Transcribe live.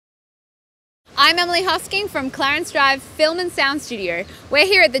I'm Emily Hosking from Clarence Drive Film and Sound Studio. We're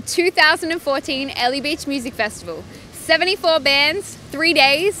here at the 2014 Airlie Beach Music Festival. 74 bands, 3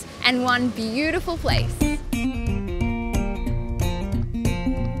 days, and one beautiful place.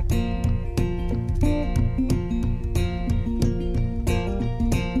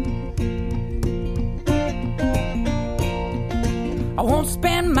 I won't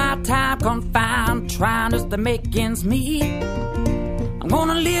spend my time confined, trying just to make ends meet. I'm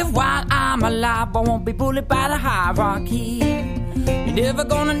gonna live while I'm alive, I won't be bullied by the hierarchy. You're never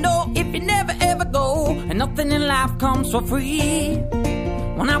gonna know if you never ever go, and nothing in life comes for free.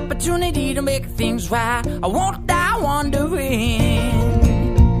 One opportunity to make things right, I won't die wondering.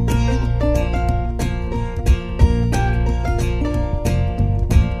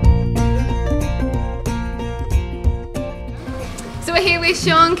 So we're here with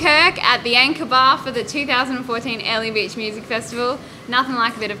Shaun Kirk at the Anchor Bar for the 2014 Airlie Beach Music Festival. Nothing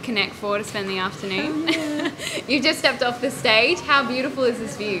like a bit of Connect 4 to spend the afternoon. You've just stepped off the stage. How beautiful is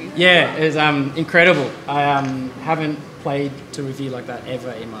this view? Yeah, it was incredible. I haven't played to review like that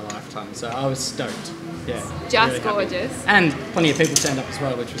ever in my lifetime, so I was stoked. Yeah, just really gorgeous. And plenty of people turned up as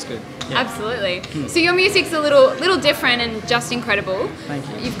well, which was good. Yeah. Absolutely. So your music's a little different and just incredible. Thank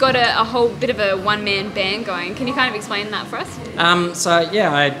you. You've got a whole bit of a one-man band going. Can you kind of explain that for us? So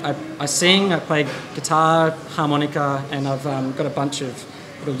yeah, I sing, I play guitar, harmonica, and I've got a bunch of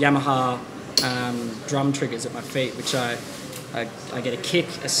little Yamaha drum triggers at my feet, which I get a kick,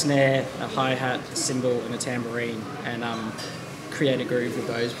 a snare, a hi-hat, a cymbal, and a tambourine, and create a groove with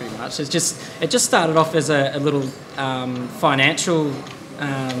those pretty much. It just started off as a little financial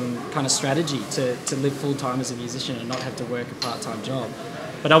kind of strategy to live full time as a musician and not have to work a part-time job.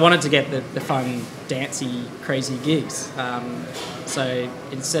 But I wanted to get the fun, dancey, crazy gigs. So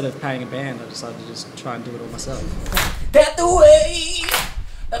instead of paying a band, I decided to just try and do it all myself. That the way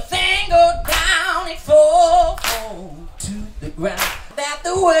the thing go down, it fall to the ground. That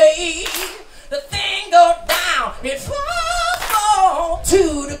the way the thing go down, it fall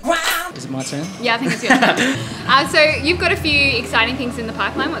to the ground. Is it my turn? Yeah, I think it's your turn. So you've got a few exciting things in the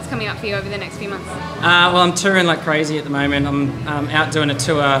pipeline. What's coming up for you over the next few months? Well, I'm touring like crazy at the moment. I'm out doing a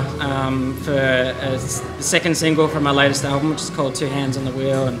tour for the second single from my latest album, which is called Two Hands on the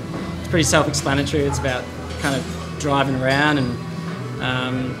Wheel, and it's pretty self-explanatory. It's about kind of driving around and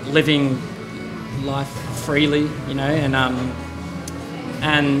living life freely, you know, and I'm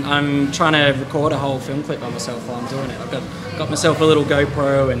trying to record a whole film clip by myself while I'm doing it. I've got myself a little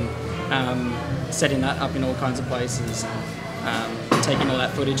GoPro and setting that up in all kinds of places, taking all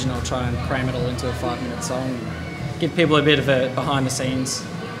that footage, and I'll try and cram it all into a 5-minute song and give people a bit of a behind the scenes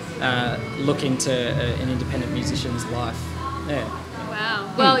look into an independent musician's life. Yeah.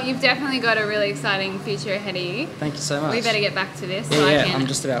 Wow. Well, you've definitely got a really exciting future ahead of you. Thank you so much. We better get back to this. Yeah, so yeah, I can I'm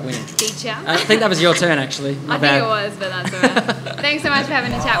just about winning. beat you. I think that was your turn, actually. I think it was, but that's all right. Thanks so much for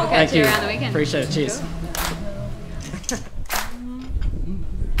having a chat. We'll catch you around the weekend. Appreciate it. Cheers. Cool.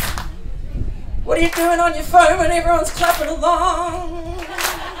 What are you doing on your phone when everyone's clapping along?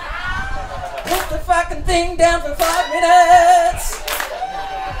 Put the fucking thing down for 5 minutes.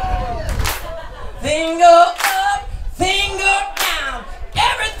 Thing go up, thing go down.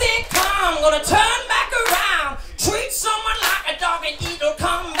 Everything come, gonna turn back around. Treat someone like a dog and it'll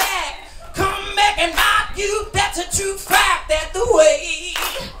come back and bite you. That's a true fact. That the way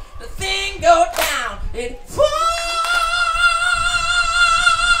the thing go down, it falls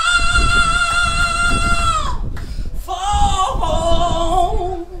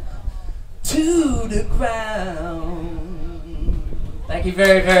to the ground. Thank you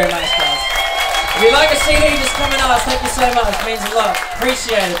very, very much, guys. If you'd like a CD, just come and ask. Thank you so much. It means a lot.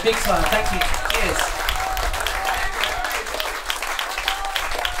 Appreciate it. Big time. Thank you. Cheers.